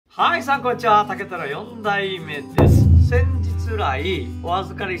はい、さんこんにちは。竹虎4代目です。先日来お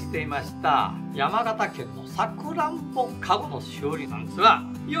預かりしていました山形県のさくらんぼ籠の修理なんですが、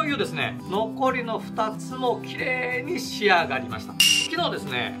いよいよですね、残りの2つも綺麗に仕上がりました。昨日です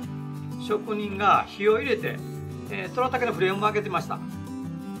ね、職人が火を入れて、虎竹のフレームを開けてました。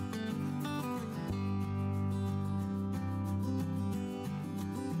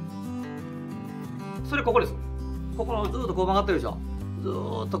それここです。ここのずっとこう曲がってるでしょ。ず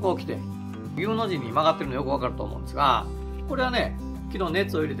ーっとこう来て U の字に曲がってるのよくわかると思うんですが、これはね、昨日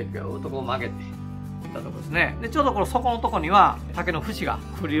熱を入れてギューッとこう曲げていったところですね。でちょうどこの底のところには竹の節が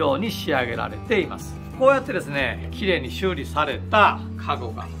来るように仕上げられています。こうやってですね、綺麗に修理された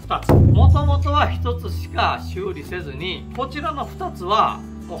籠が2つ。もともとは1つしか修理せずに、こちらの2つは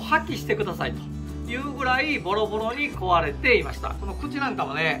もう破棄してくださいというぐらいボロボロに壊れていました。この口なんか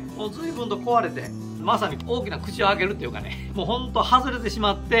もね、もう随分と壊れて、まさに大きな口を開けるっていうかね、もうほんと外れてし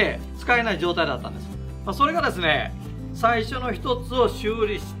まって使えない状態だったんです。それがですね、最初の1つを修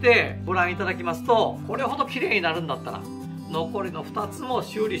理してご覧いただきますと、これほど綺麗になるんだったら残りの2つも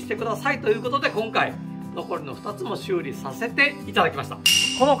修理してくださいということで、今回残りの2つも修理させていただきました。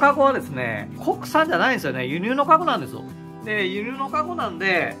この籠はですね、国産じゃないんですよね。輸入の籠なんですよ。で輸入の籠なん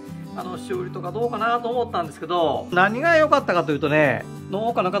で修理とかどうかなと思ったんですけど、何が良かったかというとね、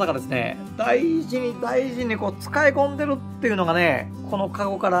農家の方がですね、大事にこう使い込んでるっていうのがね、このカ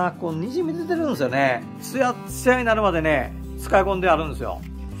ゴからこうにじみ出てるんですよね。ツヤツヤになるまでね、使い込んであるんですよ。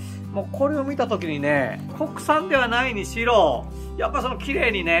もうこれを見た時にね、国産ではないにしろ、やっぱその綺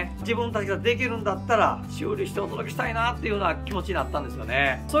麗にね、自分たちができるんだったら修理してお届けしたいなっていうような気持ちになったんですよ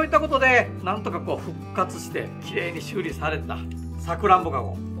ね。そういったことでなんとかこう復活して綺麗に修理されたさくらんぼ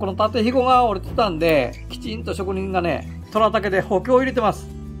籠。この縦ひごが折れてたんで、きちんと職人がね、虎竹で補強を入れてます。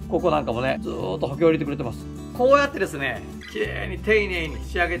ここなんかもね、ずーっと補強を入れてくれてます。こうやってですね、綺麗に丁寧に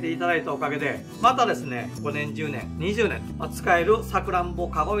仕上げていただいたおかげで、またですね、5年、10年、20年、使えるさくらんぼ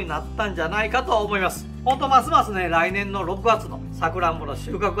籠になったんじゃないかと思います。ほんとますますね、来年の6月のさくらんぼの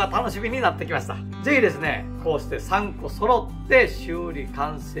収穫が楽しみになってきました。ぜひですね、こうして3個揃って修理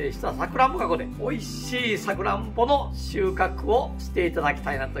完成したさくらんぼ籠で美味しいさくらんぼの収穫をしていただき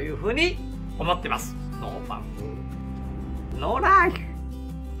たいなというふうに思っています。ノーパンフノーライフ。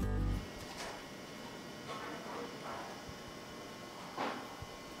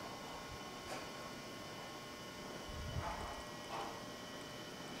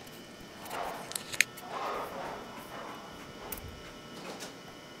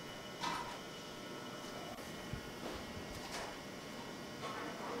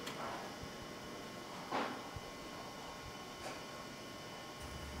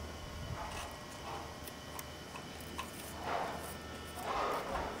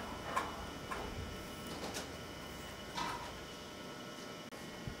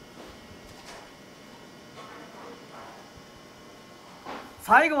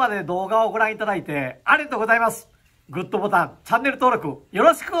最後まで動画をご覧いただいてありがとうございます。グッドボタン、チャンネル登録よ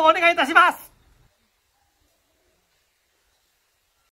ろしくお願いいたします。